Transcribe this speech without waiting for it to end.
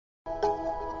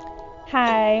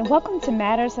Hi, welcome to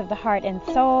Matters of the Heart and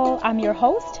Soul. I'm your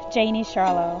host, Janie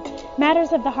Charlo.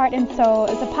 Matters of the Heart and Soul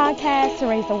is a podcast to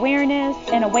raise awareness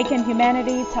and awaken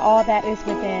humanity to all that is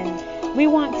within. We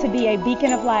want to be a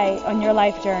beacon of light on your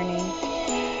life journey.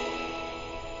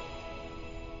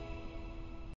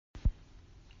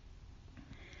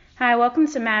 Hi, welcome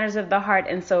to Matters of the Heart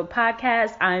and Soul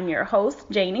podcast. I'm your host,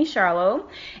 Janie Charlo.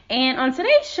 And on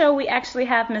today's show, we actually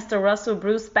have Mr. Russell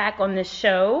Bruce back on the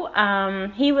show.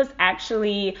 He was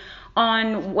actually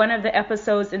on one of the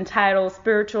episodes entitled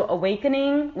Spiritual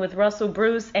Awakening with Russell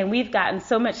Bruce, and we've gotten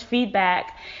so much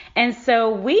feedback. And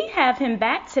so we have him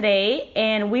back today,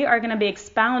 and we are going to be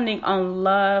expounding on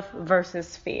love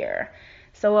versus fear.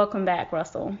 So welcome back,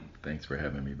 Russell. Thanks for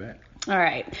having me back. All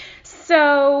right.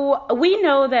 So we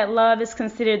know that love is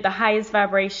considered the highest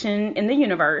vibration in the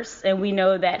universe, and we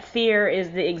know that fear is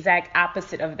the exact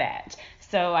opposite of that.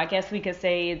 So I guess we could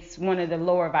say it's one of the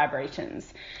lower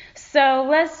vibrations. So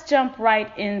let's jump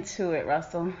right into it,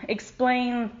 Russell.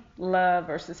 Explain love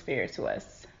versus fear to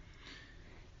us.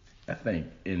 I think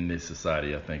in this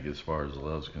society, as far as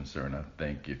love is concerned, I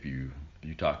think if you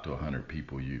talk to 100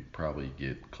 people, you probably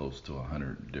get close to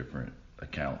 100 different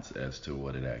accounts as to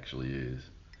what it actually is.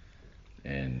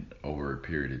 And over a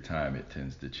period of time, it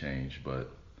tends to change. But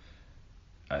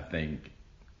I think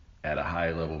at a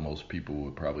high level, most people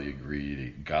would probably agree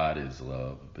that God is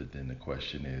love. But then the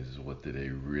question is, what do they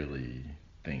really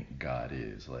think God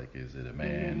is? Like, is it a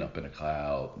man up in a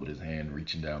cloud with his hand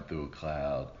reaching down through a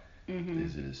cloud?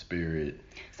 Is it a spirit?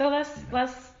 So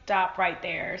let's stop right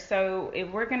there. So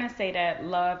if we're going to say that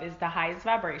love is the highest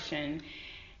vibration,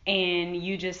 and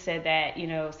you just said that,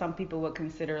 some people would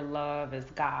consider love as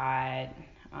God,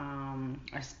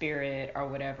 or spirit or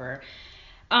whatever.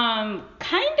 Kind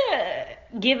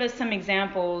of give us some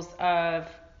examples of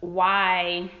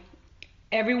why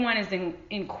everyone is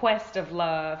in quest of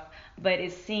love, but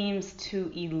it seems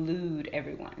to elude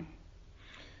everyone.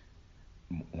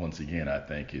 Once again, I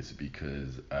think it's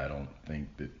because I don't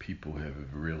think that people have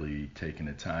really taken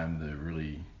the time to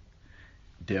really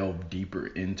delve deeper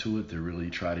into it, to really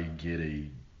try to get a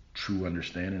true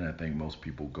understanding. I think most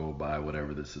people go by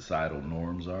whatever the societal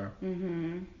norms are.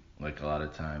 Like a lot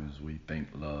of times we think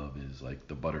love is like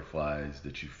the butterflies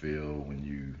that you feel when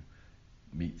you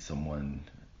meet someone,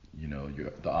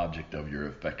 you're the object of your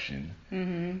affection,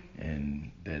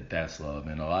 and that's love.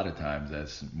 And a lot of times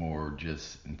that's more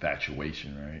just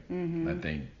infatuation, right? I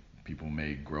think people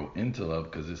may grow into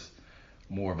love because it's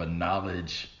more of a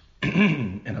knowledge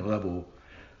and a level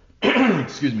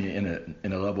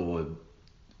in a level of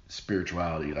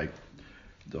spirituality. Like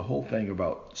the whole thing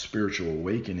about spiritual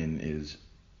awakening is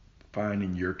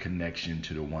finding your connection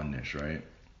to the oneness, right?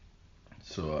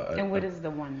 So and what is the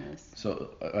oneness?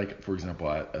 So like, for example,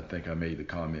 I think I made the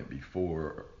comment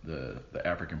before, the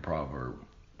African proverb,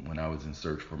 when I was in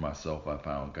search for myself, I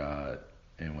found God,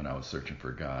 and when I was searching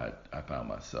for God, I found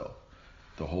myself.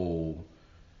 The whole,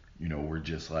 we're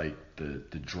just like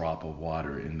the drop of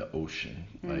water in the ocean.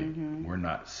 Like we're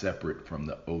not separate from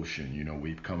the ocean.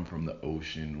 We've come from the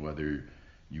ocean, whether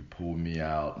you pull me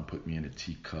out and put me in a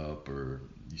teacup or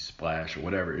you splash or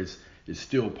whatever, it's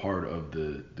still part of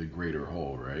the greater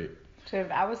whole, right? So if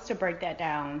I was to break that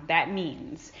down, that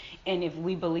means, and if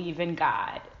we believe in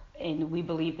God, and we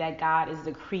believe that God is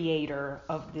the creator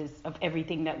of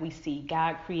everything that we see.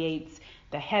 God creates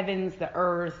the heavens, the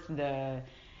earth, the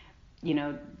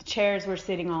chairs we're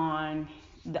sitting on,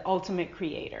 the ultimate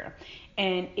creator.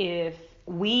 And if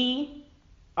we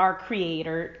are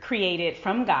created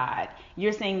from God,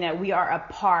 you're saying that we are a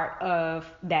part of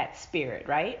that spirit,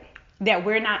 right? That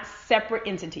we're not separate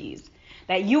entities,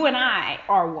 that you and I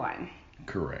are one.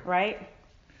 Correct. Right?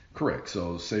 Correct.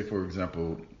 So say, for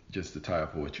example, just to tie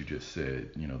up what you just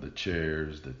said, the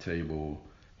chairs, the table,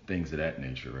 things of that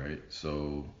nature, right?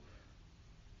 So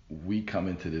we come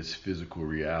into this physical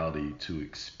reality to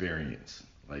experience.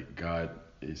 Like God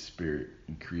is spirit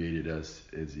and created us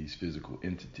as these physical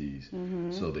entities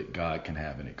so that God can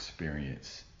have an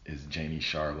experience as Janie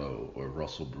Charlo or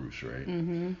Russell Bruce,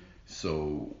 right?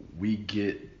 So we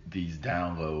get these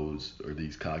downloads or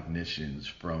these cognitions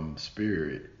from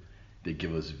spirit that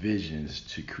give us visions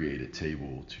to create a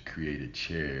table, to create a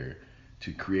chair,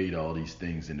 to create all these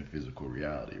things in the physical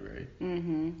reality, right?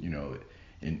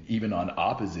 And even on the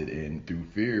opposite end, through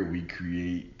fear, we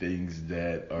create things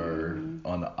that are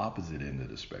on the opposite end of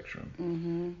the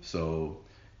spectrum. So,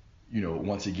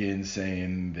 once again,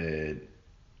 saying that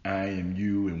I am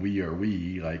you and we are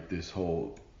we, like this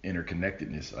whole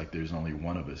interconnectedness, like there's only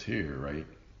one of us here, right?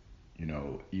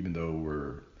 Even though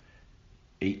we're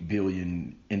 8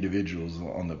 billion individuals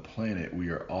on the planet, we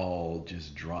are all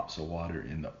just drops of water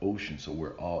in the ocean. So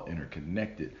we're all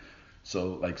interconnected.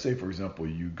 So, like, say, for example,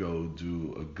 you go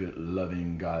do a good,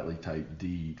 loving, godly type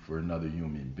deed for another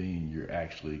human being, you're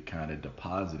actually kind of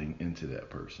depositing into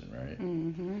that person, right?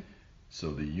 Mm-hmm.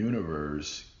 So the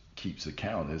universe keeps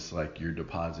account. It's like you're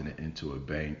depositing into a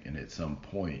bank, and at some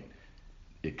point,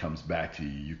 it comes back to you.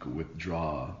 You could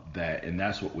withdraw that, and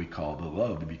that's what we call the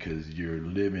love, because you're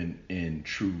living in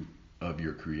truth of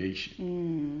your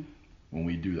creation. When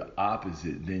we do the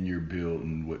opposite, then you're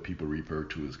building what people refer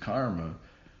to as karma,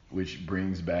 which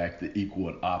brings back the equal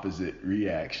and opposite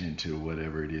reaction to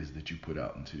whatever it is that you put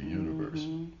out into the universe.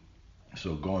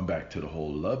 So going back to the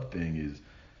whole love thing is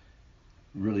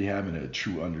really having a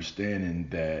true understanding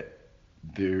that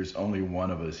there's only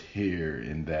one of us here,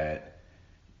 and that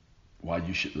why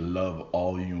you should love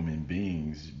all human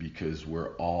beings, because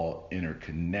we're all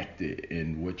interconnected.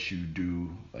 And what you do,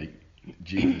 like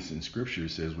Jesus in scripture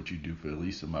says, what you do for the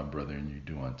least of my brother and you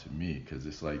do unto me, because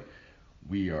it's like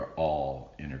we are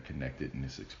all interconnected in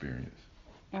this experience.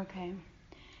 Okay.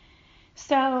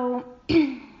 So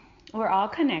we're all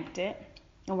connected,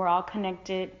 and we're all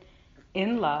connected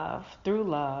in love, through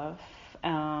love,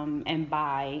 and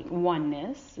by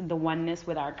oneness, the oneness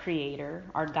with our Creator,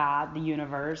 our God, the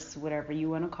universe, whatever you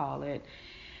want to call it.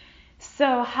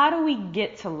 So how do we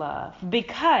get to love?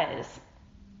 Because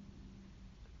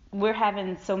we're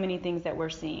having so many things that we're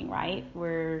seeing, right?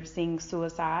 We're seeing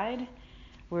suicide.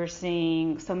 We're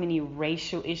seeing so many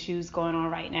racial issues going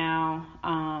on right now.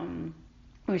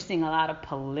 We're seeing a lot of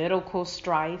political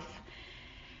strife.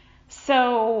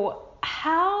 So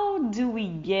how do we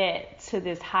get to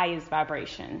this highest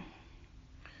vibration?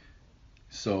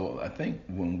 So I think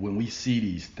when we see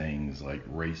these things like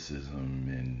racism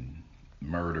and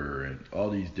murder and all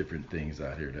these different things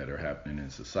out here that are happening in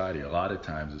society, a lot of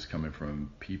times it's coming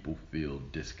from people feel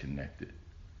disconnected.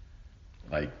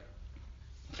 Like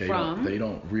they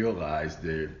don't realize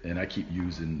they're, and I keep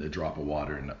using the drop of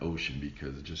water in the ocean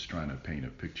because it's just trying to paint a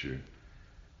picture.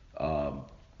 A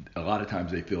lot of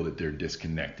times they feel that they're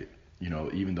disconnected. You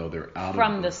know, even though they're out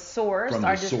from the source, from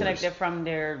or the disconnected source. from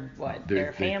their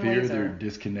They families, fear they're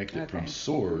disconnected from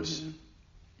source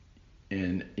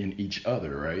in each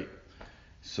other, right?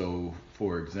 So,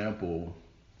 for example,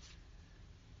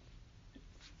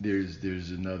 there's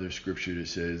another scripture that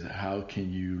says, "How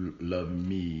can you love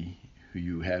me, who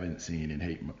you haven't seen, and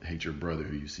hate your brother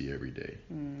who you see every day?"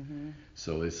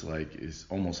 So it's like, it's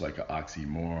almost like an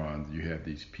oxymoron. You have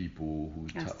these people who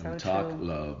talk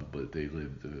love, but they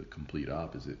live the complete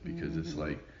opposite, because it's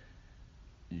like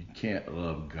you can't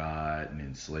love God and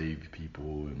enslave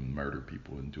people and murder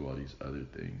people and do all these other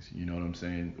things. You know what I'm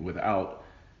saying? Without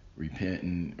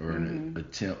repenting or an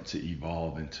attempt to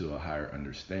evolve into a higher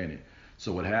understanding.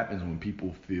 So what happens when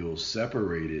people feel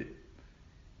separated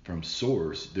from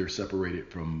source, they're separated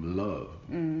from love.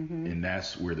 And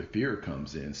that's where the fear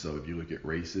comes in. So if you look at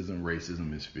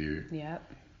racism is fear.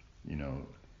 Yep. You know,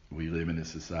 we live in a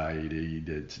society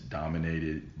that's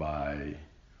dominated by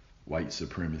white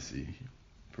supremacy,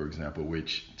 for example,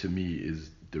 which to me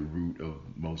is the root of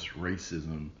most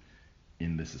racism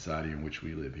in the society in which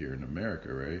we live here in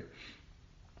America, right?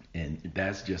 And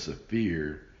that's just a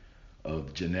fear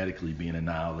of genetically being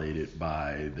annihilated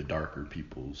by the darker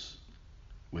peoples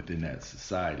within that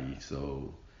society.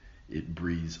 So it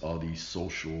breeds all these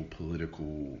social,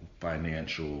 political,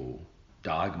 financial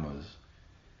dogmas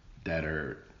that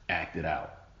are acted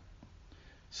out.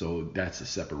 So that's a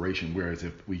separation. Whereas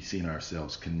if we seen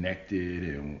ourselves connected,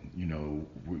 and you know,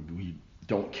 we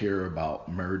don't care about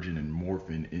merging and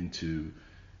morphing into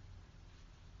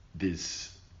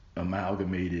this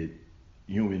amalgamated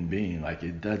human being, like,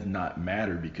 it does not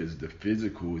matter, because the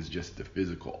physical is just the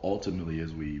physical. Ultimately,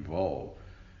 as we evolve,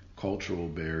 cultural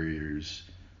barriers,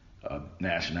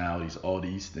 nationalities, all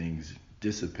these things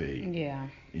dissipate. Yeah.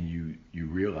 And you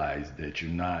realize that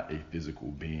you're not a physical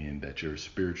being, that you're a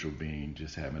spiritual being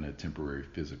just having a temporary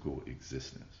physical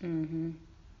existence.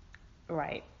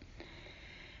 Right.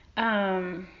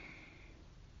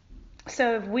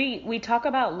 So if we talk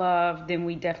about love, then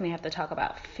we definitely have to talk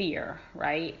about fear,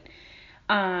 right?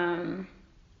 And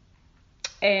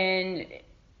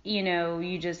you know,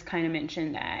 you just kind of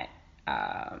mentioned that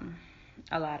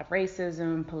a lot of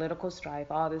racism, political strife,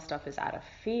 all this stuff is out of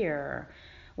fear.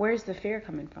 Where's the fear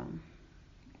coming from?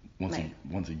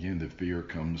 Once again, the fear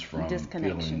comes from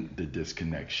feeling the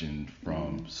disconnection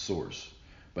from source.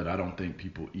 But I don't think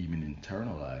people even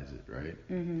internalize it, right?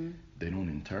 They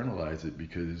don't internalize it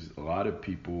because a lot of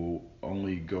people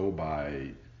only go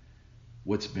by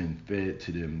what's been fed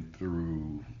to them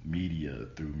through media,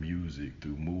 through music,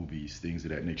 through movies, things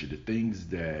of that nature, the things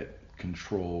that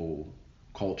control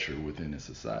culture within a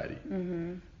society.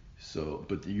 Mm-hmm. So,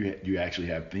 but you actually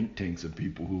have think tanks of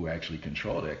people who actually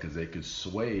control that because they could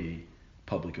sway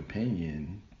public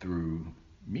opinion through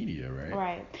media, right?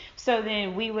 Right. So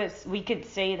then we could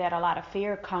say that a lot of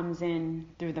fear comes in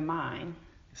through the mind.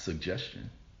 Suggestion.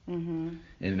 Mm-hmm.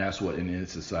 And that's what in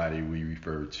society we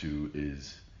refer to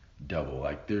is double.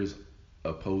 Like there's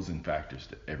opposing factors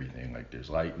to everything. Like there's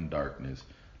light and darkness,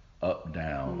 up,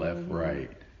 down, left,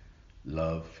 right,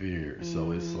 love, fear.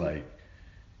 So it's like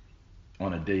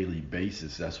on a daily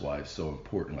basis, that's why it's so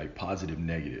important, like positive,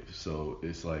 negative. So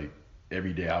it's like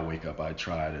every day I wake up, I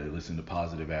try to listen to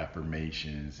positive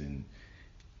affirmations and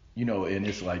and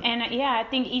it's like, And yeah, I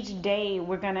think each day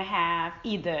we're going to have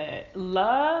either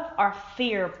love or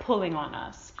fear pulling on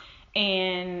us.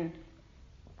 And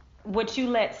what you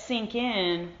let sink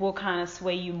in will kind of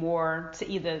sway you more to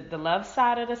either the love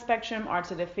side of the spectrum or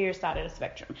to the fear side of the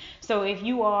spectrum. So if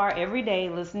you are every day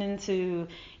listening to,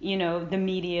 the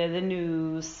media, the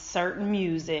news, certain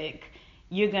music,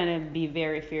 you're going to be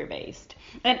very fear-based.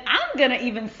 And I'm going to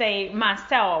even say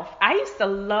myself, I used to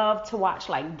love to watch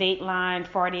like Dateline,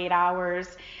 48 Hours.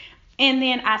 And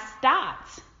then I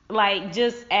stopped, like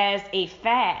just as a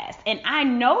fast. And I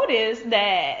noticed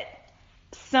that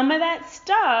some of that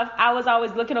stuff, I was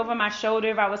always looking over my shoulder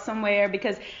if I was somewhere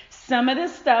because some of the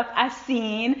stuff I've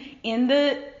seen in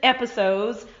the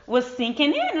episodes was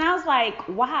sinking in. And I was like,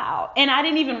 wow. And I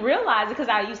didn't even realize it because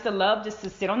I used to love just to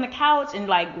sit on the couch and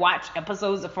like watch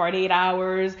episodes of 48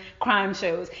 Hours, crime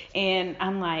shows. And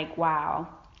I'm like, wow.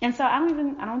 And so I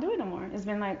don't do it no more. It's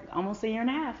been like almost a year and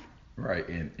a half. right,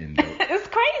 It's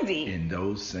crazy. in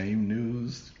those same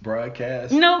news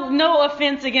broadcasts. No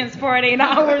offense against 48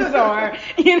 Hours or,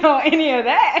 any of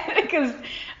that. Because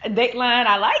Dateline,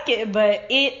 I like it,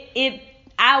 but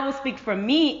I will speak for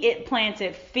me, it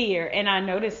planted fear, and I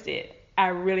noticed it. I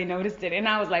really noticed it, and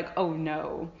I was like, oh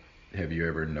no. Have you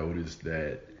ever noticed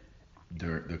that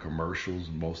during the commercials,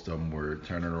 most of them were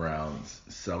turning around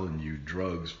selling you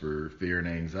drugs for fear and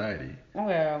anxiety?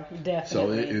 Well, definitely.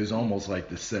 So it was almost like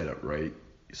the setup, right?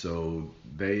 So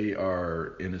they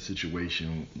are in a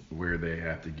situation where they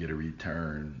have to get a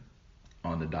return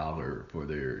on the dollar for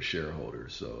their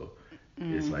shareholders. So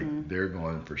it's like they're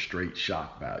going for straight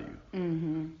shock value.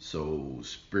 Mm-hmm. So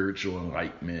spiritual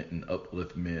enlightenment and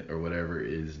upliftment or whatever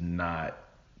is not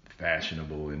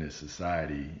fashionable in this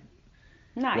society.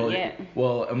 Not yet.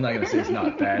 I'm not gonna say it's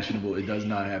not fashionable. It does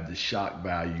not have the shock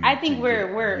value. I think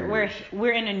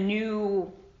we're in a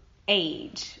new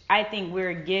age. I think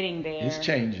we're getting there. It's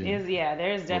changing.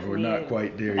 There's definitely. We're not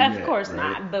quite there yet. Of course right?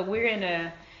 not. But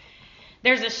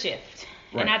there's a shift,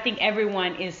 right. And I think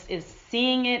everyone is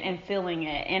seeing it and feeling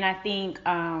it. And I think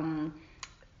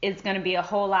it's going to be a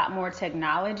whole lot more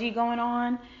technology going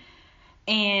on.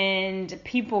 And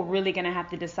people really going to have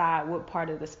to decide what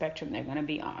part of the spectrum they're going to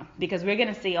be on. Because we're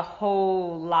going to see a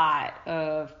whole lot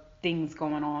of things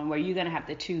going on where you're going to have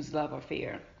to choose love or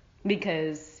fear.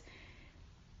 Because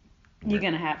you're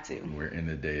going to have to. We're in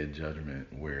the day of judgment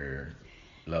where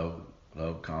love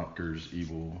conquers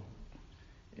evil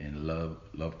and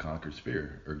love conquers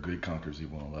fear. Or good conquers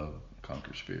evil and love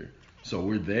conquers fear. So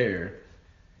we're there,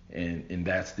 and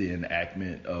that's the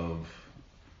enactment of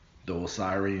the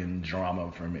Osirian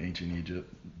drama from ancient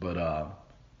Egypt. But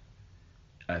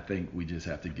I think we just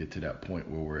have to get to that point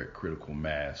where we're at critical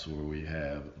mass, where we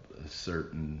have a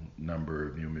certain number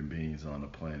of human beings on the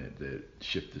planet that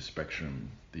shift the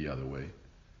spectrum the other way.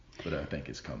 But I think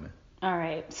it's coming. All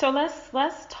right. So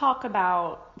let's talk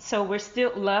about, so we're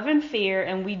still love and fear,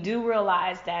 and we do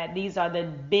realize that these are the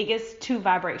biggest two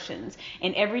vibrations.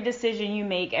 And every decision you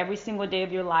make every single day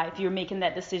of your life, you're making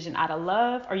that decision out of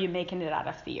love or you're making it out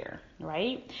of fear,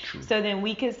 right? True. So then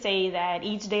we could say that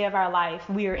each day of our life,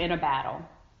 we are in a battle.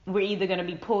 We're either going to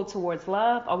be pulled towards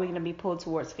love or we're going to be pulled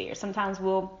towards fear. Sometimes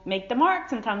we'll make the mark,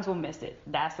 sometimes we'll miss it.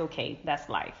 That's okay. That's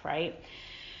life, right?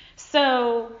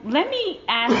 So let me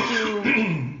ask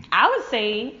you, I would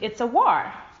say it's a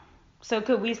war. So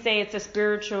could we say it's a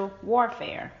spiritual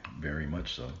warfare? Very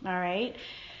much so. All right.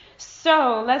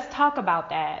 So let's talk about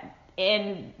that.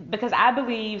 And because I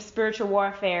believe spiritual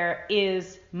warfare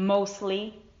is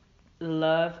mostly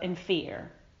love and fear,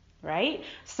 right?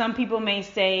 Some people may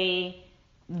say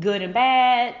good and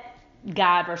bad,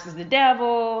 God versus the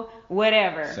devil,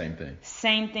 whatever.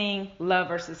 Same thing. Love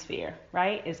versus fear,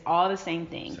 right? It's all the same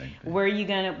thing. What you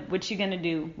gonna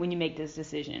do when you make this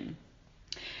decision?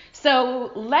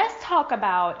 So let's talk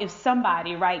about if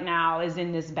somebody right now is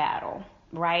in this battle,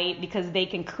 right? Because they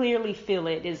can clearly feel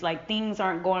it. It's like things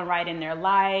aren't going right in their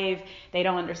life. They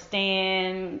don't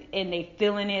understand, and they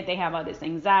feeling it. They have all this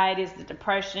anxiety, the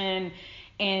depression,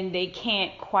 and they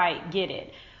can't quite get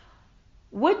it.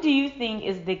 What do you think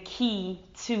is the key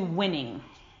to winning,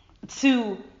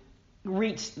 to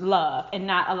reach love and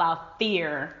not allow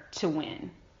fear to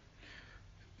win?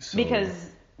 So,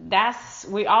 Because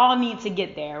we all need to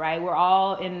get there, right? We're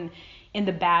all in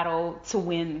the battle to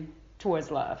win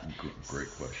towards love. Great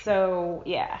question. So,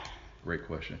 yeah. Great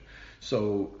question.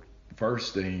 So,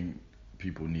 first thing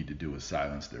people need to do is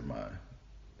silence their mind.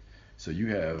 So you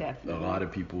have Definitely. a lot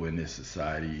of people in this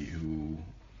society who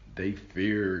they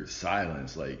fear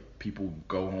silence. Like people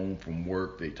go home from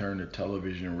work, they turn the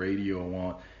television, radio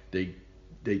on,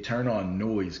 they turn on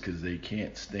noise because they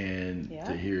can't stand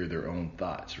to hear their own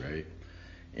thoughts, right?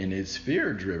 And it's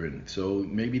fear driven. So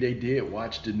maybe they did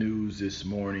watch the news this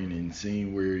morning and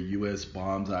seen where U.S.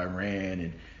 bombs Iran,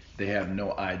 and they have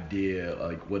no idea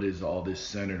like what is all this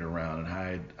centered around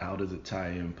and how does it tie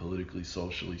in politically,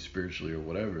 socially, spiritually, or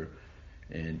whatever.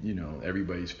 And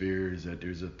everybody's fear is that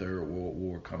there's a third world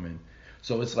war coming.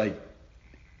 So it's like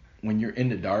when you're in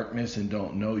the darkness and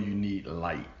don't know, you need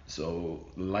light. So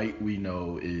light, we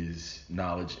know, is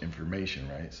knowledge, information,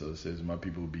 right? So it says my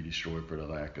people will be destroyed for the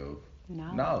lack of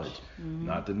knowledge. Mm-hmm.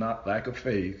 Not lack of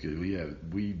faith, because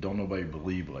we don't nobody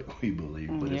believe like we believe,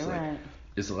 but it's like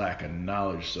it's a lack of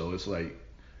knowledge. So it's like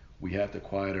we have to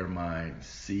quiet our mind,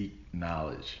 seek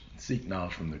knowledge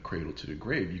from the cradle to the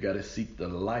grave. You got to seek the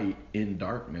light in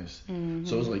darkness. Mm-hmm.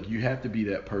 So it's like you have to be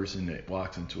that person that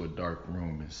walks into a dark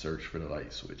room and search for the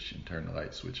light switch and turn the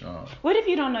light switch on. What if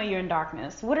you don't know you're in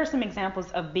darkness? What are some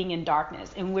examples of being in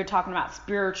darkness? And we're talking about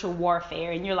spiritual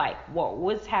warfare, and you're like, whoa,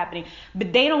 what's happening?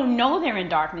 But they don't know they're in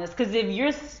darkness, because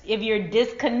if you're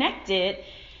disconnected,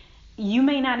 you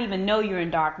may not even know you're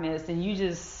in darkness, and you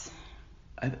just...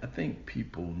 I think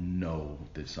people know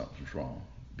that something's wrong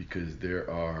because there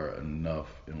are enough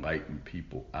enlightened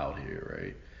people out here,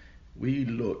 right? We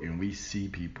look and we see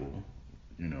people,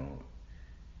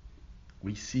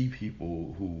 we see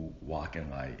people who walk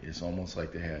in light. It's almost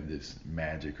like they have this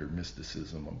magic or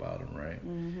mysticism about them, right?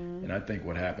 Mm-hmm. And I think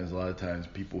what happens a lot of times,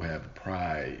 people have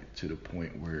pride to the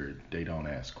point where they don't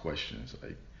ask questions.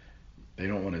 Like they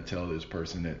don't want to tell this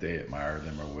person that they admire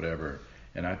them or whatever.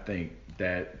 And I think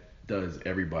that does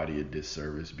everybody a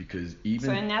disservice because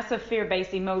and that's a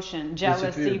fear-based emotion.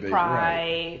 Jealousy,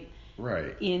 pride,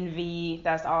 right. Envy,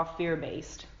 that's all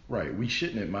fear-based. Right. We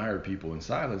shouldn't admire people in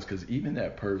silence because even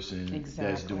that person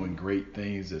that's doing great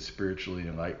things, that's spiritually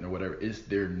enlightened or whatever, it's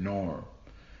their norm.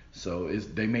 So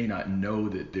they may not know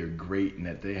that they're great and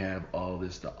that they have all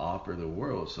this to offer the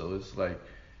world. So it's like,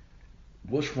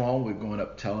 what's wrong with going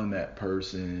up telling that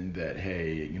person that,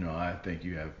 hey, I think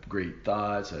you have great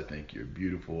thoughts. I think you're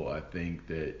beautiful. I think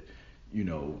that,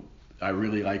 I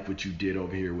really like what you did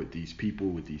over here with these people,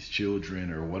 with these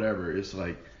children or whatever. It's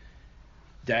like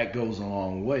that goes a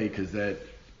long way because that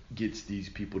gets these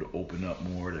people to open up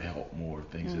more, to help more,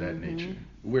 things of that nature.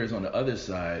 Whereas on the other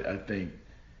side, I think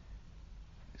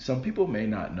some people may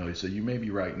not know. So you may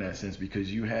be right in that sense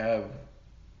because you have,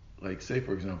 like, say,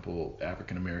 for example,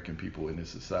 African American people in this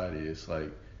society, it's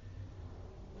like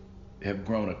have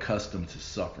grown accustomed to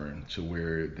suffering to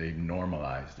where they've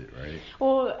normalized it, right?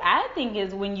 Well, I think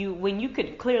is when you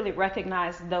could clearly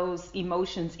recognize those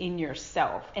emotions in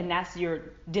yourself, and that's your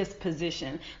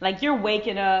disposition. Like you're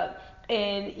waking up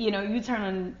and you turn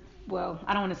on, well,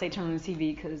 I don't want to say turn on the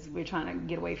TV because we're trying to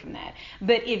get away from that.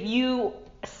 But if you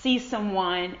see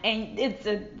someone and it's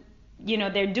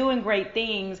they're doing great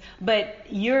things, but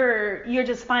you're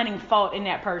just finding fault in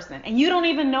that person, and you don't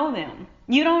even know them.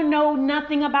 You don't know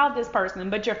nothing about this person,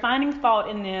 but you're finding fault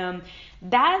in them.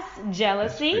 That's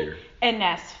jealousy, and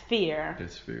that's fear.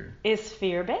 That's fear. It's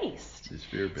fear-based. It's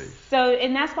fear-based. So,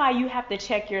 and that's why you have to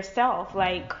check yourself,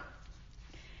 like,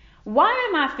 why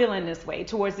am I feeling this way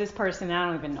towards this person? I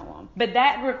don't even know them. But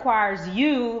that requires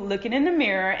you looking in the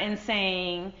mirror and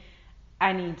saying,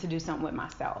 I need to do something with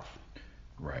myself.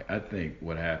 Right. I think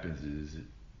what happens is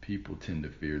people tend to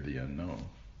fear the unknown.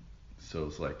 So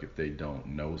it's like if they don't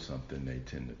know something, they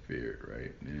tend to fear it,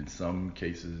 right? And in some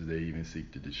cases, they even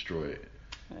seek to destroy it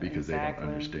because they don't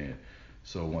understand.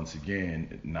 So once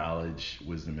again, knowledge,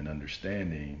 wisdom, and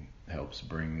understanding helps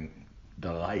bring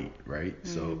the light, right?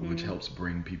 So which helps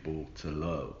bring people to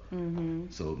love.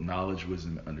 So knowledge,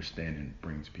 wisdom, and understanding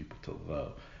brings people to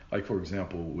love. Like, for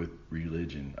example, with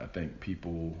religion, I think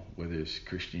people, whether it's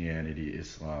Christianity,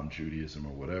 Islam, Judaism,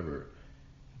 or whatever,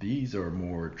 these are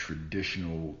more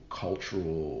traditional,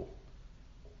 cultural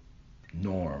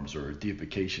norms or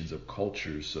deifications of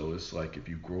cultures. So it's like if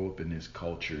you grow up in this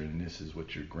culture and this is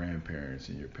what your grandparents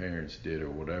and your parents did or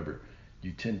whatever,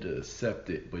 you tend to accept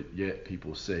it, but yet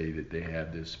people say that they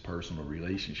have this personal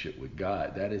relationship with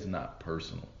God. That is not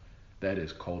personal. That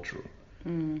is cultural.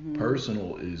 Mm-hmm.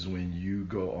 Personal is when you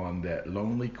go on that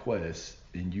lonely quest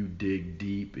and you dig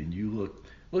deep and you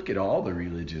look at all the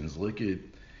religions. Look at,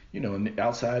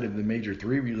 outside of the major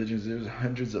three religions, there's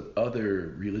hundreds of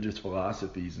other religious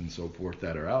philosophies and so forth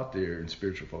that are out there, and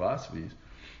spiritual philosophies,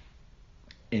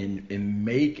 and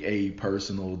make a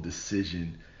personal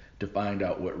decision to find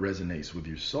out what resonates with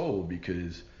your soul.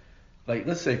 Because, like,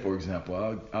 let's say, for example,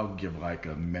 I'll give like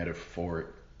a metaphoric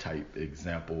type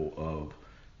example of,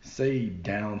 say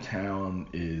downtown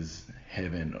is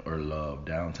heaven or love,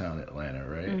 downtown Atlanta,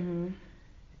 right? Mm-hmm.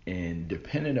 And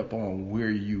depending upon where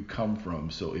you come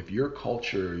from, so if your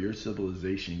culture, your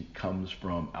civilization comes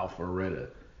from Alpharetta,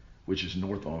 which is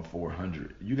north on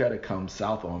 400, you got to come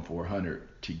south on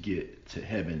 400 to get to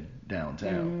heaven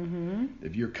downtown. Mm-hmm.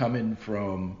 If you're coming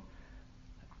from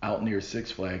out near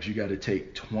Six Flags, you got to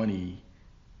take 20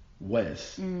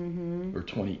 west Mm-hmm. or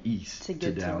 20 east To to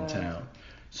get to downtown. love.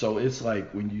 So it's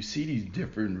like when you see these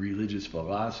different religious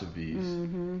philosophies,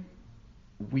 Mm-hmm.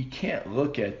 we can't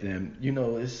look at them.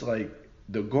 It's like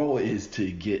the goal is to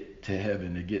get to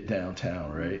heaven, to get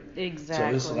downtown, right?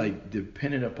 Exactly. So it's like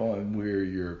depending upon where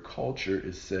your culture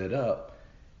is set up,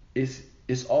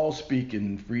 it's all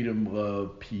speaking freedom,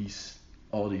 love, peace,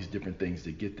 all these different things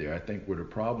to get there. I think where the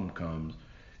problem comes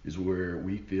is where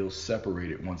we feel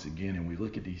separated once again, and we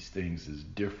look at these things as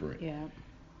different. Yeah.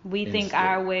 We think Instead-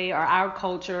 our way or our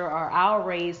culture or our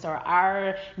race or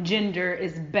our gender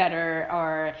is better,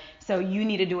 or so you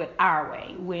need to do it our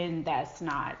way, when that's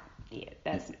not it.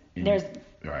 That's And- there's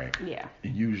right. yeah.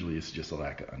 And usually it's just a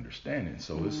lack of understanding.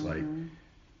 So it's like Mm-hmm.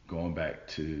 going back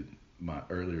to my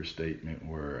earlier statement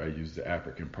where I used the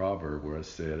African proverb where I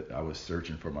said I was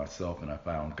searching for myself and I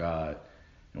found God.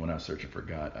 And when I was searching for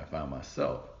God, I found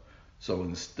myself. So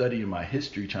in studying my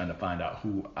history, trying to find out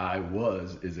who I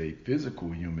was as a physical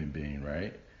human being,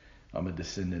 right? I'm a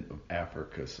descendant of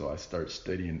Africa. So I start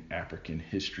studying African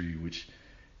history, which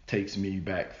takes me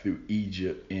back through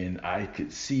Egypt. And I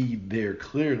could see there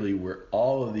clearly where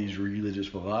all of these religious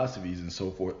philosophies and so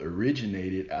forth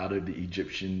originated out of the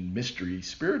Egyptian mystery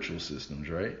spiritual systems,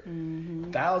 right?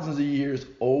 Mm-hmm. Thousands of years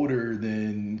older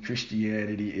than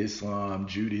Christianity, Islam,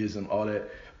 Judaism, all that.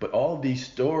 But all of these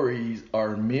stories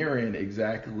are mirroring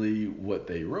exactly what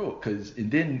they wrote.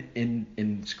 And then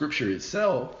in scripture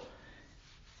itself,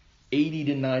 80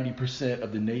 to 90%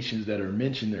 of the nations that are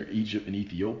mentioned are Egypt and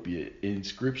Ethiopia in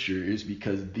scripture, is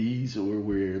because these were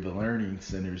where the learning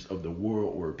centers of the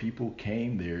world, where people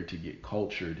came there to get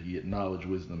culture, to get knowledge,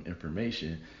 wisdom,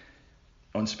 information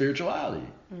on spirituality.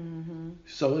 Mm-hmm.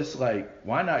 So it's like,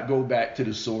 why not go back to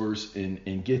the source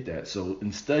and get that? So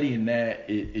in studying that,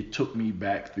 it took me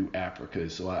back through Africa.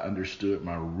 So I understood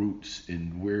my roots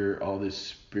and where all this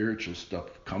spiritual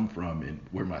stuff come from and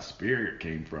where my spirit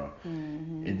came from.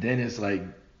 Mm-hmm. And then it's like,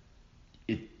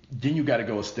 then you got to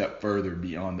go a step further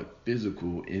beyond the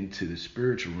physical into the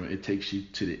spiritual realm. It takes you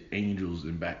to the angels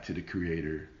and back to the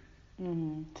creator.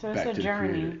 Mm-hmm. So Back it's to a the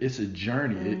creator. journey. It's a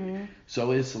journey. Mm-hmm.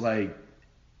 So it's like,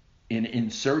 in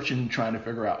searching, trying to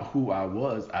figure out who I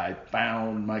was, I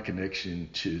found my connection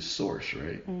to source,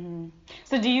 right? Mm-hmm.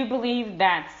 So do you believe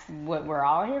that's what we're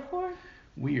all here for?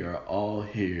 We are all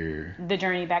here The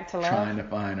journey back to love? trying to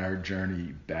find our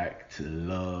journey back to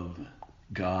love,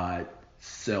 God,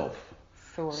 self.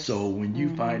 Source. So when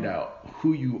you find out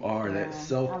who you are, Yeah, that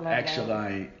I love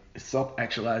that.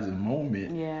 self-actualizing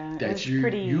moment, Yeah, that it's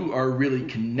pretty you are really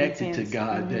connected intense. to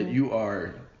God, that Mhm. you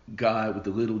are God with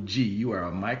the little g. You are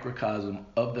a microcosm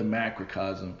of the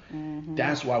macrocosm. Mm-hmm.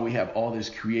 That's why we have all this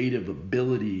creative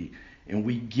ability and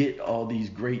we get all these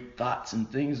great thoughts and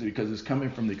things, because it's coming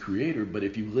from the creator. But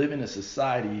if you live in a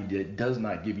society that does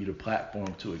not give you the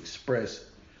platform to express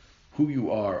who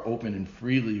you are open and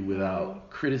freely without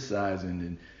criticizing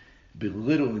and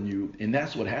belittling you, and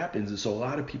that's what happens. And so a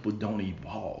lot of people don't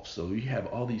evolve. So you have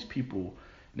all these people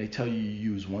and they tell you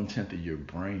use 1/10 of your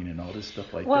brain and all this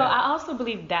stuff like Well, that. I also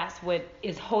believe that's what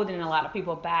is holding a lot of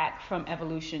people back from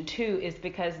evolution too, is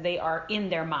because they are in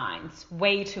their minds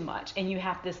way too much, and you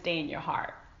have to stay in your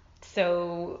heart.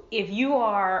 So if you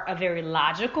are a very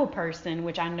logical person,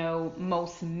 which I know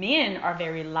most men are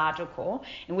very logical,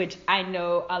 in which I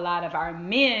know a lot of our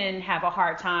men have a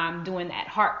hard time doing that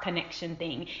heart connection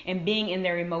thing and being in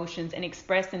their emotions and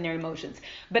expressing their emotions.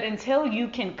 But until you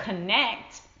can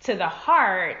connect to the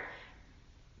heart,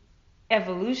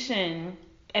 evolution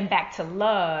and back to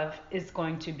love is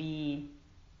going to be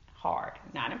hard.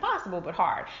 Not impossible, but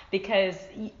hard. Because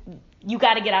you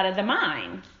got to get out of the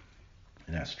mind.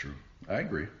 And that's true. I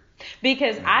agree.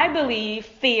 Because I believe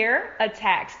fear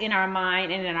attacks in our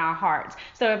mind and in our hearts.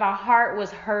 So if our heart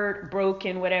was hurt,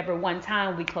 broken, whatever, one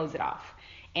time, we close it off.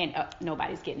 And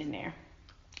nobody's getting in there.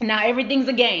 Now everything's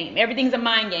a game. Everything's a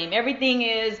mind game. Everything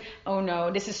is, oh no,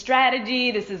 this is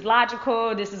strategy. This is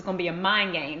logical. This is going to be a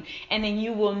mind game. And then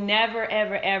you will never,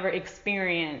 ever, ever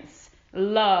experience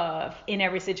love in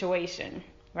every situation,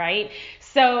 right?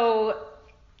 So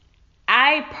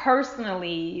I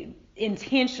personally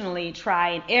intentionally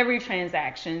try in every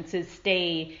transaction to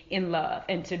stay in love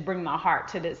and to bring my heart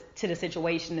to the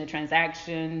situation, the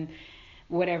transaction,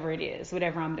 whatever it is,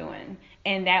 whatever I'm doing.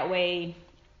 And that way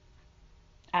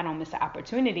I don't miss the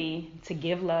opportunity to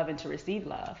give love and to receive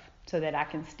love so that I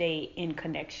can stay in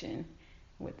connection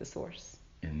with the source.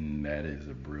 And that is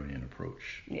a brilliant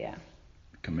approach. Yeah.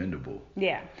 Commendable.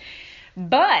 Yeah.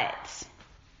 But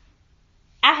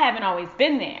I haven't always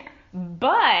been there.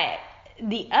 But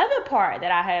the other part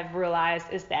that I have realized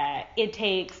is that it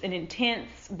takes an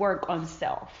intense work on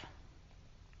self.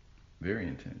 Very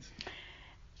intense.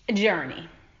 Journey.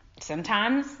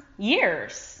 Sometimes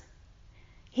years.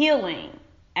 Healing.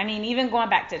 I mean, even going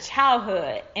back to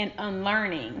childhood and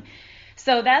unlearning.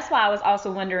 So that's why I was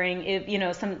also wondering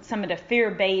if, some of the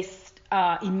fear-based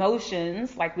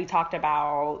emotions, like we talked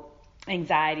about,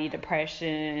 anxiety,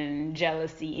 depression,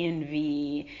 jealousy,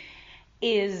 envy,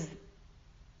 is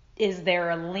there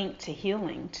a link to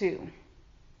healing too?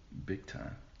 Big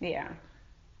time. Yeah.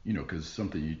 Because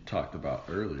something you talked about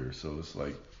earlier. So it's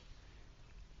like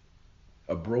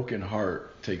a broken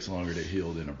heart takes longer to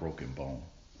heal than a broken bone.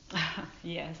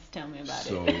 Yes, tell me about it.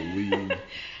 So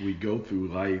we go through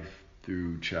life,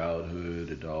 through childhood,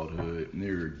 adulthood, and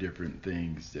there are different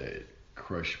things that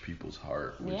crush people's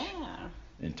heart, which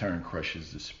in turn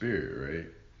crushes the spirit, right?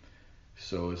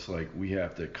 So it's like we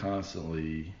have to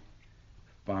constantly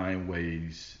find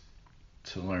ways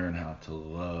to learn how to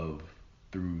love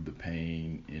through the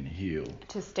pain and heal.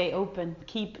 To stay open,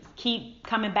 keep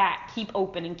coming back, keep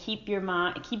open, and keep your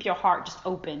mind, keep your heart just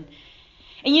open.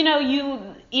 And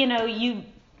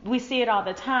we see it all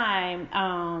the time.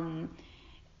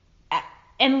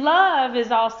 And love is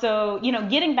also,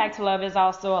 getting back to love is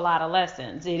also a lot of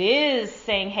lessons. It is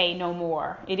saying, hey, no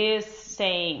more. It is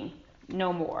saying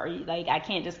no more. Like, I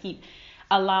can't just keep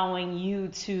allowing you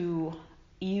to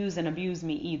use and abuse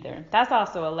me either. That's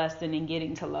also a lesson in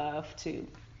getting to love too.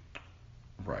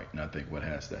 Right. And I think what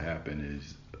has to happen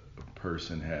is a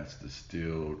person has to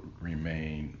still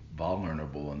remain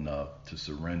vulnerable enough to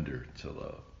surrender to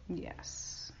love.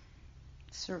 Yes.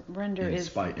 Surrender in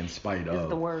spite of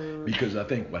the word. Because I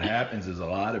think what happens is a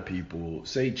lot of people,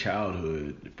 say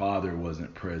childhood, father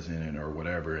wasn't present or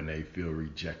whatever, and they feel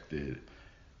rejected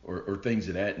or things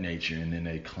of that nature, and then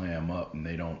they clam up and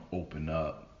they don't open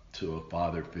up to a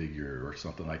father figure or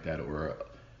something like that, or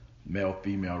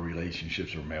male-female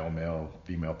relationships, or male-male,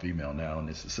 female-female now in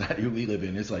this society we live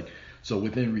in. It's like, so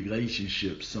within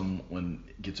relationships, someone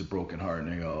gets a broken heart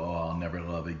and they go, oh, I'll never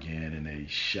love again, and they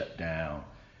shut down,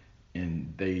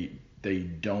 and they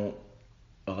don't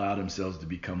allow themselves to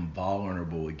become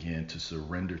vulnerable again, to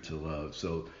surrender to love.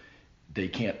 So they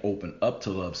can't open up to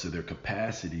love, so their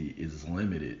capacity is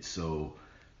limited. So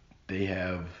they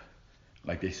have,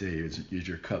 like they say, is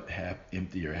your cup half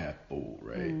empty or half full,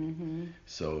 right? Mm-hmm.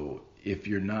 So if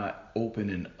you're not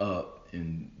opening up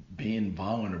and being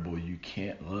vulnerable, you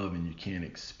can't love and you can't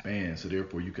expand. So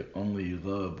therefore, you could only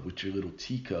love with your little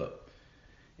teacup,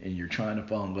 and you're trying to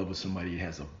fall in love with somebody that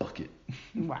has a bucket.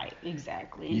 Right,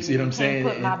 exactly. You see what I'm saying?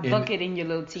 Put my bucket in your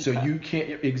little teacup. So you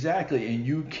can't, exactly, and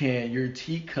your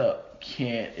teacup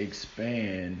can't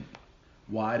expand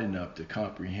wide enough to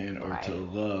comprehend or to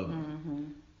love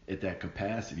at that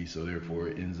capacity. So therefore,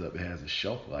 it has a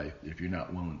shelf life if you're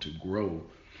not willing to grow.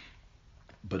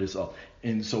 But it's all,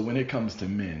 and so when it comes to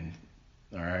men,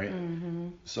 all right,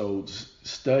 so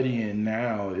studying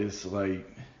now is like,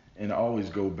 and I always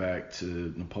go back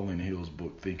to Napoleon Hill's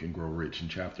book, Think and Grow Rich, in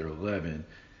chapter 11.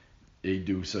 They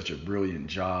do such a brilliant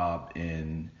job,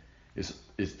 and it's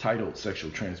titled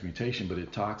Sexual Transmutation, but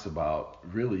it talks about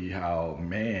really how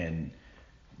man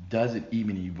doesn't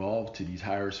even evolve to these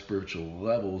higher spiritual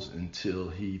levels until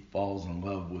he falls in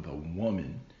love with a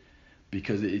woman,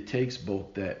 because it takes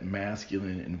both that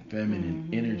masculine and feminine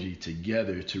energy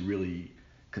together to really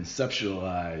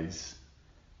conceptualize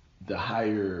the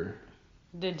higher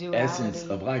essence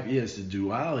of life. Yes, the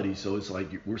duality. So it's like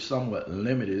we're somewhat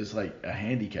limited. It's like a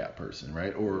handicapped person,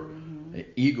 right? Or an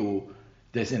eagle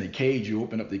that's in a cage. You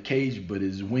open up the cage, but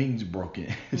his wings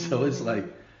broken. So it's like,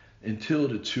 until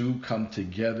the two come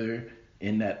together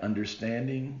in that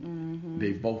understanding,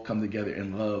 they both come together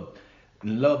in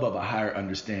love of a higher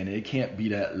understanding. It can't be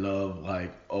that love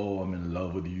like, oh, I'm in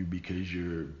love with you because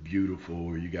you're beautiful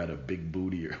or you got a big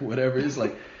booty or whatever. It's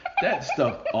like that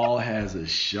stuff all has a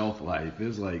shelf life.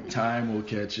 It's like time will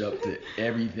catch up to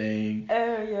everything. Oh,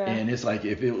 yeah. And it's like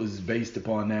if it was based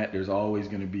upon that, there's always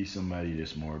going to be somebody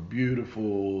that's more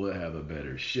beautiful, have a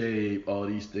better shape, all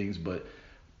these things. But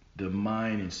the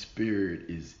mind and spirit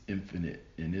is infinite.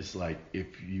 And it's like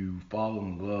if you fall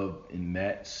in love in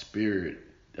that spirit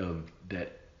of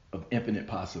infinite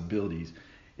possibilities,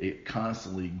 it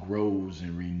constantly grows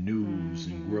and renews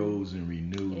and grows and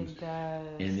renews. It does.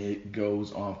 And it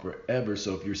goes on forever.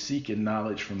 So if you're seeking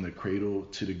knowledge from the cradle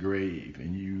to the grave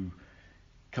and you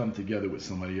come together with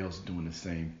somebody else doing the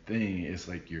same thing, it's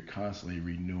like you're constantly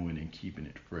renewing and keeping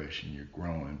it fresh and you're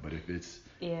growing. But if it's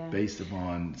based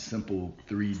upon simple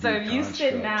 3D so if you constructs,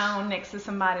 sit down next to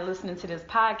somebody listening to this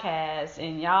podcast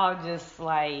and y'all just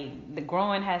like the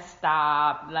growing has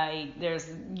stopped, like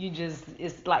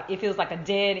it's like it feels like a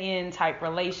dead end type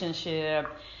relationship,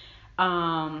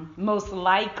 most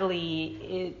likely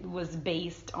it was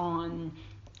based on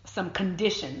some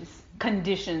conditions,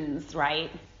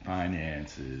 right?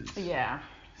 finances, Yeah.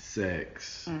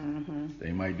 sex,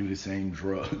 they might do the same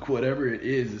drug, whatever it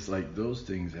is. It's like those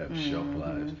things have shelf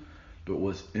lives. But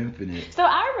what's infinite? So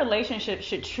our relationship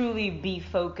should truly be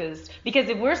focused, because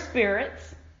if we're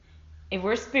spirits,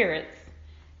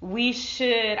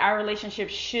 our relationship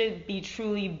should be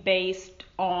truly based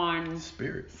on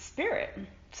Spirit.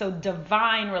 So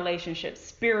divine relationships,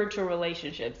 spiritual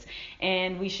relationships,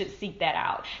 and we should seek that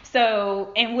out.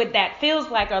 So, and what that feels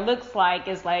like or looks like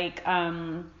is like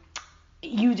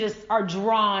you just are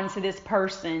drawn to this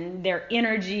person, their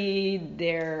energy,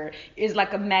 there is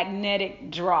like a magnetic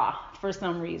draw for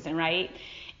some reason, right?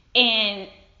 And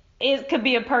it could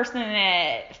be a person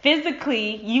that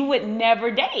physically you would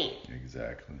never date.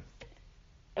 Exactly.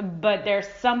 But there's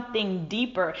something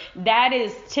deeper. That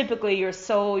is typically your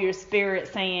soul, your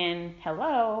spirit saying,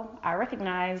 hello, I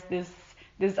recognize this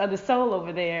other soul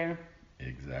over there.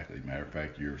 Exactly. Matter of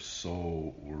fact, your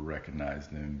soul will recognize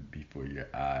them before your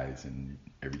eyes and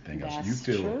everything else. That's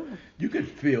true. You could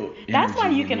feel. That's why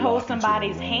you when can you hold walk into a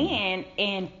somebody's room hand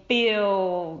and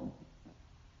feel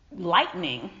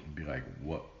lightning. and be like,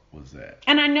 what was that?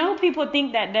 And I know people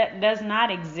think that does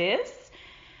not exist.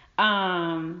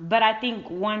 But I think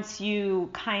once you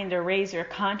kind of raise your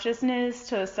consciousness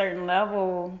to a certain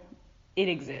level, it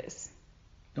exists.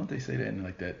 Don't they say that in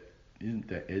like that? Isn't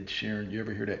that Ed Sheeran? You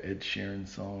ever hear that Ed Sheeran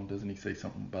song? Doesn't he say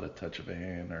something about a touch of a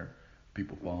hand, or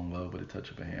people fall in love with a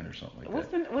touch of a hand, or something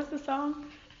like that? What's the song?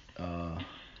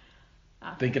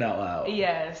 Thinking Out Loud.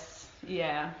 Yes.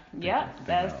 Yeah. Yep.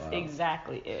 That's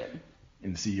exactly it.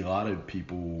 And see, a lot of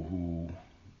people who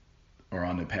are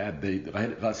on the path,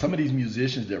 some of these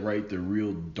musicians that write the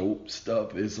real dope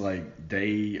stuff, it's like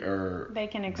they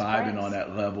can vibing on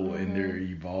that level and they're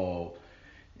evolved.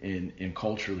 And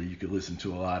culturally, you could listen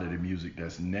to a lot of the music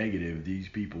that's negative. These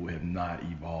people have not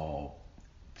evolved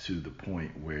to the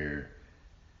point where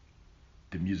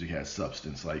the music has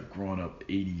substance. Like growing up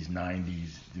 80s,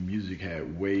 90s, the music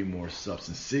had way more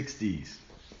substance. 60s,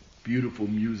 beautiful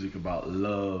music about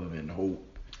love and hope.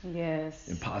 Yes.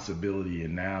 And possibility,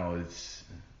 and now it's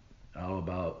all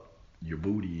about your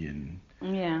booty and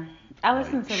I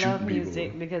listen to love shooting music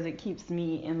people. because it keeps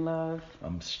me in love.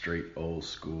 I'm straight old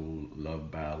school love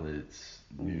ballads,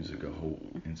 music of hope,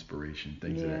 inspiration,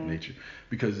 things of that nature,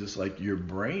 because it's like your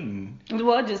brain.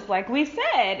 Well, just like we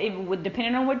said, it would,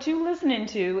 depending on what you're listening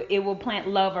to, it will plant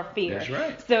love or fear. That's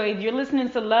right. So if you're listening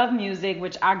to love music,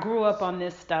 which I grew up on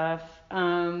this stuff,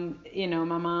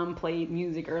 my mom played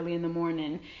music early in the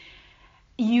morning,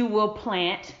 you will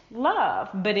plant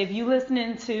love. But if you're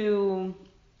listening to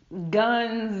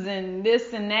guns and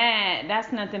this and that,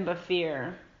 that's nothing but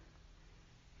fear.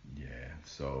 Yeah,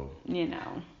 so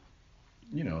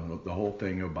The whole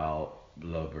thing about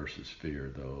love versus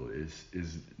fear, though,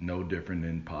 is no different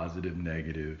than positive,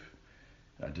 negative.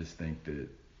 I just think that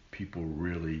people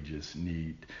really just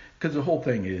need, because the whole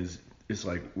thing is, it's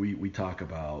like we talk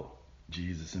about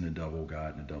Jesus and the double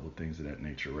God and the double things of that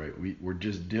nature, right? We're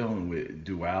just dealing with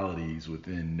dualities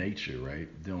within nature,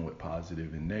 right? Dealing with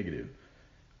positive and negative.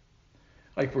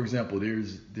 Like, for example,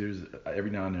 there's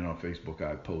every now and then on Facebook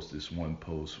I post this one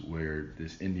post where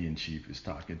this Indian chief is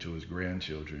talking to his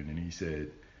grandchildren, and he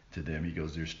said to them, he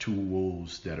goes, there's two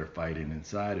wolves that are fighting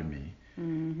inside of me.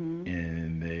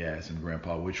 And they asked him,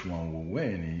 Grandpa, which one will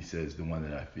win? And he says, the one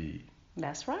that I feed.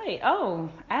 That's right. Oh,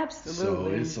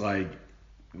 absolutely. So it's like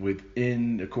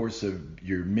within the course of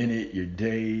your minute, your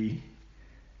day,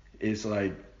 it's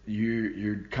like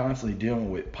you're constantly dealing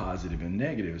with positive and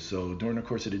negative. So during the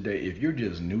course of the day, if you're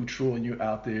just neutral and you're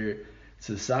out there,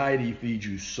 society feeds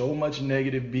you so much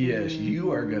negative BS,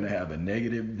 you are going to have a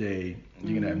negative day.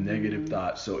 You're going to have negative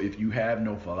thoughts. So if you have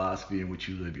no philosophy in which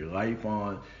you live your life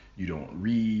on, you don't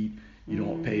read, you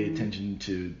don't pay attention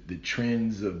to the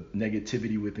trends of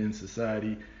negativity within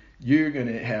society, you're going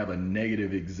to have a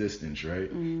negative existence, right?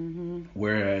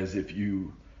 Whereas if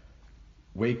you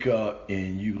wake up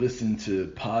and you listen to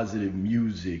positive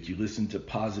music, you listen to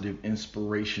positive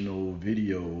inspirational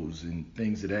videos and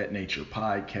things of that nature,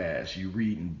 podcasts, you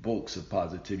reading books of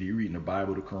positivity, you're reading the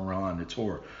Bible, the Quran, the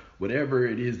Torah, whatever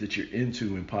it is that you're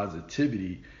into in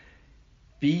positivity,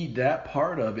 feed that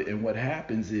part of it, and what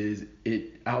happens is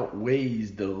it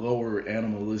outweighs the lower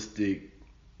animalistic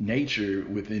nature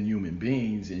within human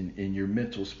beings, and your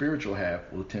mental spiritual half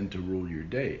will tend to rule your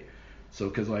day. So,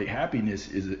 because like happiness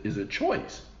is a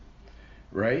choice,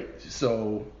 right?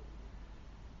 So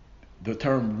the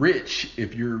term rich,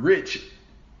 if you're rich,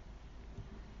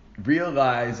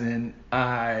 realizing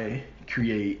I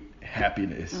create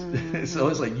happiness. So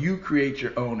it's like you create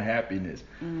your own happiness.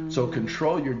 So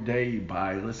control your day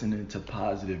by listening to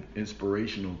positive,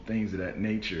 inspirational things of that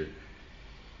nature,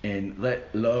 and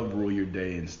let love rule your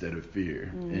day instead of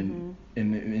fear. And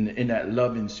in that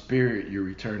loving spirit, you're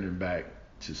returning back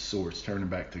to source, turning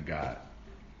back to God.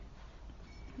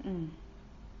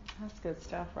 That's good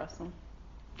stuff, Russell.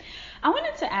 I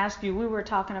wanted to ask you, we were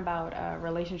talking about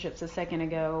relationships a second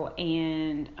ago,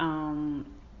 and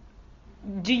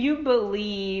do you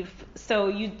believe, so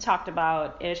you talked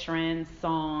about Ed Sheeran's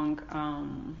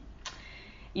song,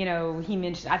 he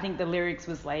mentioned, I think the lyrics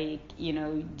was like,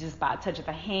 just by a touch of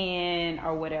a hand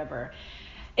or whatever.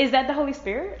 Is that the Holy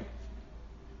Spirit?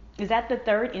 Is that the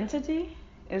third entity?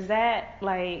 Is that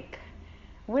like,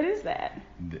 what is that?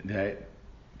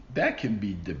 That can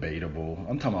be debatable.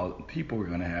 I'm talking about people are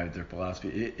going to have their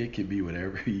philosophy. It could be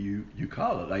whatever you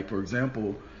call it. Like, for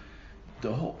example,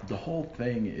 the whole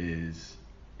thing is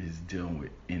dealing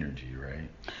with energy, right?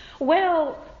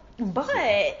 Well,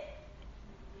 but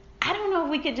I don't know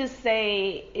if we could just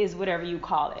say is whatever you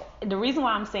call it. The reason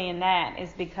why I'm saying that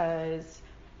is because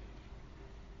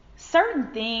certain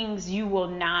things you will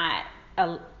not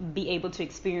be able to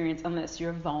experience unless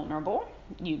you're vulnerable.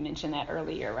 You mentioned that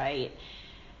earlier, right?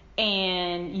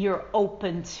 And you're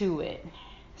open to it.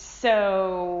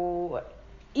 So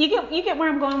you get where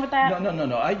I'm going with that?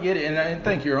 No. I get it, and I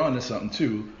think you're onto something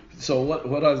too. So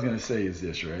what I was gonna say is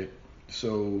this, right?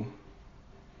 So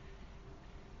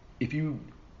if you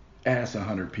ask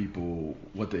 100 people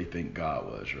what they think God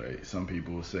was, right? Some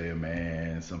people will say a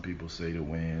man, some people say the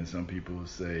wind, some people will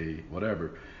say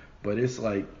whatever. But it's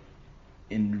like,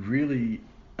 in really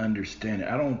understanding,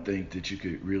 I don't think that you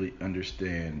could really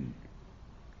understand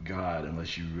God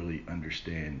unless you really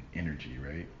understand energy,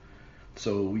 right?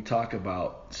 So we talk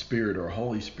about spirit or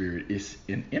Holy Spirit. It's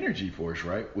an energy force,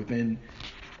 right? Within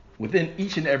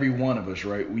each and every one of us,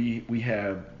 right? We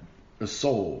have a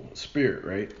soul, spirit,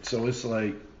 right? So it's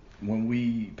like when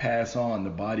we pass on, the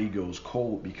body goes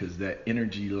cold because that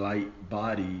energy light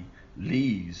body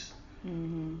leaves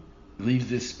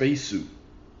this spacesuit,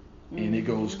 and it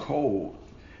goes cold.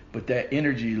 But that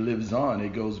energy lives on.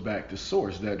 It goes back to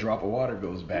source. That drop of water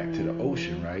goes back to the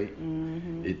ocean, right?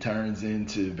 It turns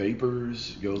into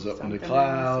vapors, goes up in the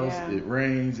clouds, it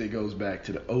rains, it goes back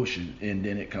to the ocean, and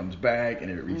then it comes back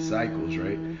and it recycles,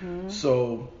 right?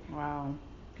 So, wow,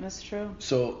 that's true.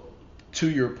 So, to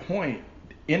your point,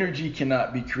 energy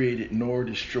cannot be created nor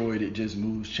destroyed. It just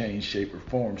moves, change, shape, or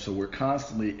form. So we're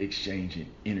constantly exchanging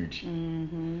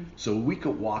energy. So we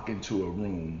could walk into a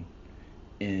room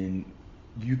and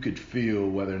you could feel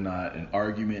whether or not an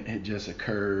argument had just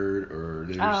occurred, or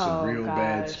there's some real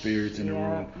bad spirits in the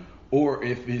room, or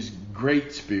if it's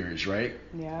great spirits, right?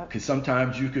 Yeah. Because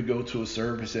sometimes you could go to a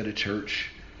service at a church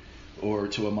or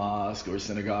to a mosque or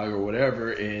synagogue or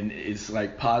whatever, and it's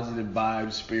like positive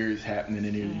vibes, spirits happening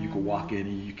in there. You could walk in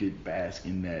and you could bask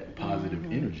in that positive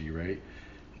energy, right?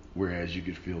 Whereas you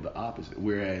could feel the opposite.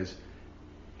 Whereas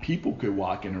people could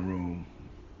walk in a room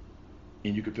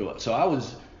and you could feel it. So I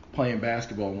was playing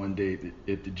basketball one day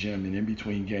at the gym, and in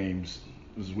between games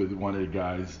was with one of the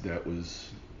guys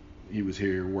he was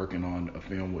here working on a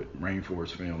film with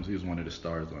Rainforest Films. He was one of the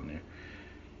stars on there.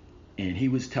 And he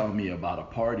was telling me about a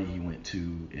party he went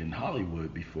to in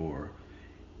Hollywood before.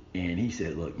 And he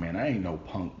said, look, man, I ain't no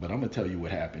punk, but I'm going to tell you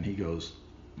what happened. He goes,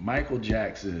 Michael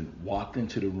Jackson walked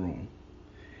into the room,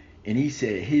 and he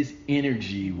said his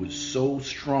energy was so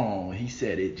strong. He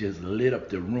said it just lit up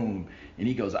the room. And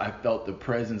he goes, I felt the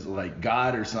presence of like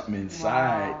God or something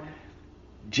inside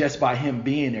just by him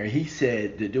being there. He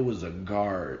said that there was a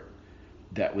guard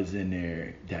that was in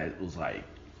there that was like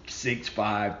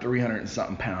 6'5", 300 and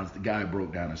something pounds. The guy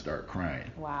broke down and started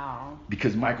crying. Wow.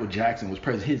 Because Michael Jackson was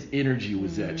present. His energy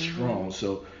was that strong.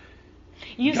 So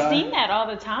you've seen that all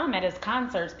the time at his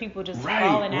concerts. People just right,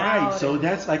 falling out. Right. So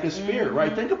that's like a spirit,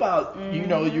 right? Think about, you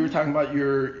know, you were talking about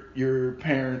your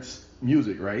parents'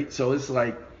 music, right? So it's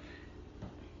like,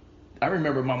 I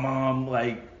remember my mom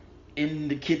like in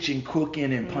the kitchen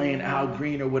cooking and playing Al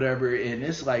Green or whatever, and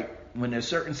it's like when a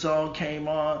certain song came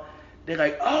on, they're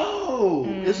like, oh,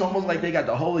 it's almost like they got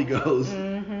the Holy Ghost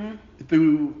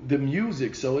through the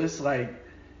music. So it's like,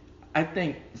 I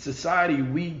think society,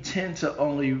 we tend to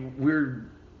we're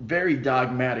very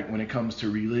dogmatic when it comes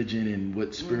to religion and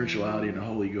what spirituality and the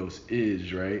Holy Ghost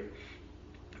is, right?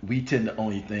 We tend to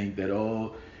only think that,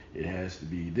 oh, it has to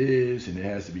be this and it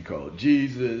has to be called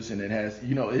Jesus and it has,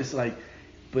 you know, it's like,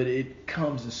 but it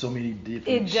comes in so many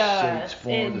different shapes,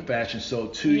 forms, and fashions. So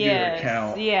to your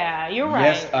account, yeah, you're right.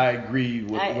 Yes, I agree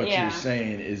with what you're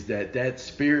saying, is that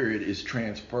spirit is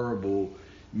transferable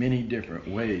many different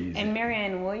ways. And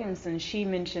Marianne Williamson, she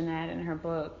mentioned that in her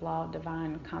book, Law of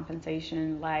Divine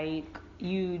Compensation, like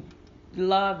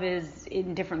love is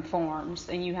in different forms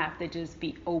and you have to just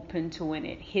be open to when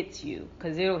it hits you,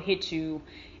 because it'll hit you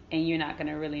and you're not going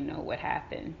to really know what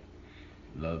happened.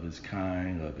 Love is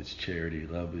kind, love is charity,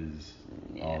 love is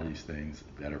all these things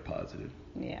that are positive.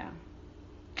 Yeah.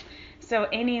 So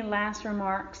any last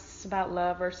remarks about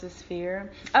love versus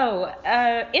fear? Oh,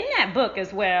 in that book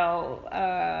as well,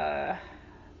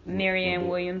 Marianne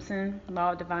Williamson,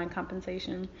 Law of Divine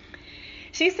Compensation,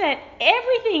 she said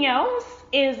everything else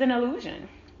is an illusion.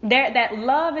 That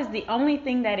love is the only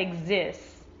thing that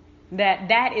exists.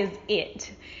 That is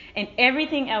it. And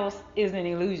everything else is an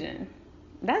illusion.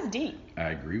 That's deep. I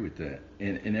agree with that.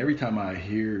 And every time I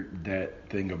hear that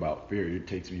thing about fear, it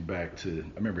takes me back to,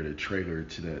 I remember the trailer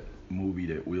to that movie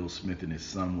that Will Smith and his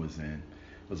son was in.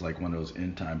 It was like one of those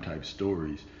end time type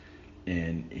stories.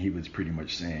 And he was pretty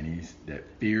much saying that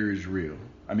fear is real.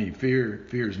 I mean, fear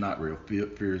is not real.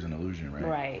 Fear is an illusion, right?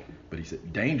 Right. But he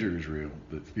said danger is real,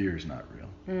 but fear is not real.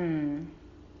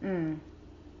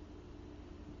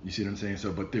 You see what I'm saying?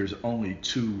 So, but there's only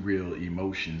two real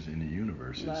emotions in the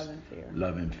universe. Love and fear.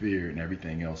 Love and fear, and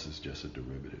everything else is just a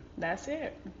derivative. That's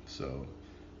it. So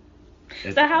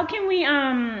how can we,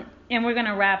 and we're going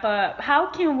to wrap up,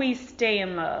 how can we stay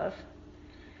in love?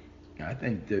 I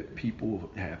think that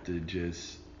people have to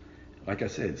just, like I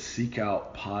said, seek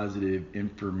out positive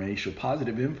information,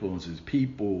 positive influences,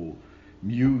 people,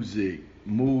 music,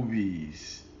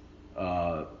 movies,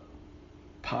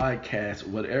 podcasts,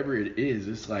 whatever it is.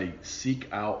 It's like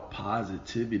seek out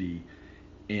positivity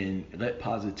and let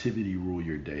positivity rule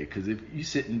your day. Because if you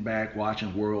sitting back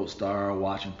watching World Star,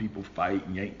 watching people fight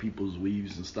and yank people's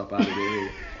weaves and stuff out of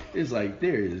there, it's like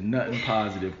there is nothing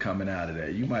positive coming out of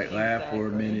that. You might laugh for a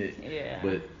minute,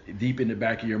 but deep in the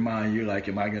back of your mind, you're like,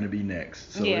 am I going to be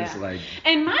next? So it's like...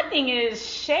 And my thing is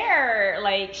share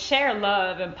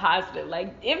love and positive.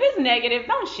 Like, if it's negative,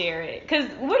 don't share it. Because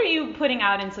what are you putting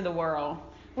out into the world?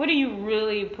 What are you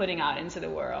really putting out into the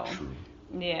world? True.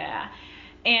 Yeah.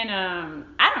 And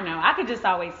I don't know. I could just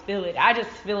always feel it. I just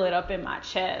feel it up in my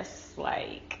chest.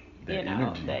 Like, the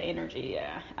energy.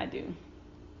 Yeah, I do.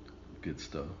 Good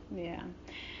stuff. Yeah.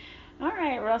 All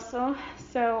right, Russell.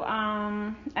 So,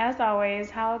 as always,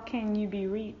 how can you be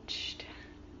reached?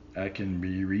 I can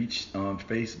be reached on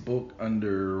Facebook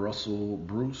under Russell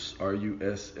Bruce,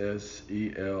 RUSSELL.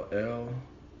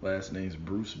 Last name's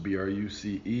Bruce,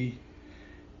 BRUCE.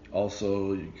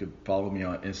 Also, you could follow me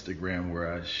on Instagram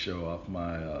where I show off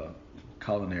my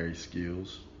culinary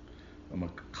skills. I'm a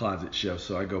closet chef,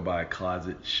 so I go by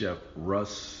Closet Chef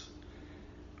Russ,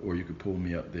 or you could pull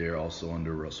me up there also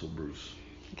under Russell Bruce.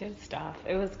 Good stuff.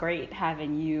 It was great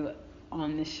having you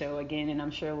on the show again, and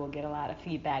I'm sure we'll get a lot of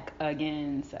feedback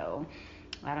again. So,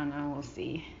 I don't know. We'll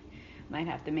see. Might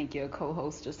have to make you a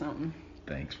co-host or something.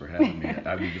 Thanks for having me.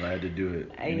 I'd be glad to do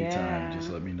it anytime.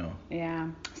 Just let me know. Yeah.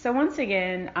 So once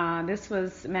again, this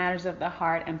was Matters of the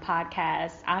Heart and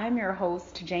Podcast. I'm your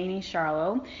host, Janie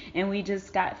Charlo, and we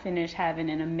just got finished having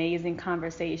an amazing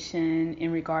conversation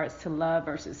in regards to love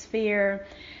versus fear.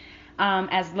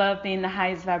 As love being the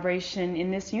highest vibration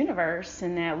in this universe,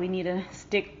 and that we need to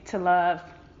stick to love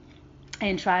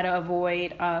and try to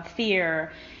avoid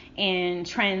fear and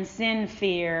transcend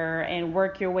fear and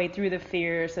work your way through the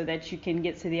fear so that you can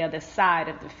get to the other side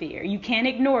of the fear. You can't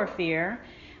ignore fear.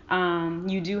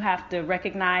 You do have to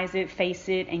recognize it, face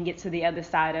it, and get to the other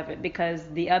side of it, because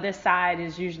the other side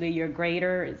is usually your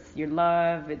greater, it's your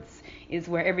love, it's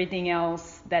where everything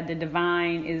else that the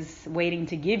divine is waiting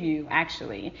to give you,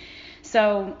 actually.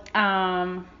 So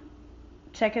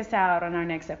check us out on our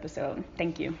next episode.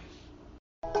 Thank you.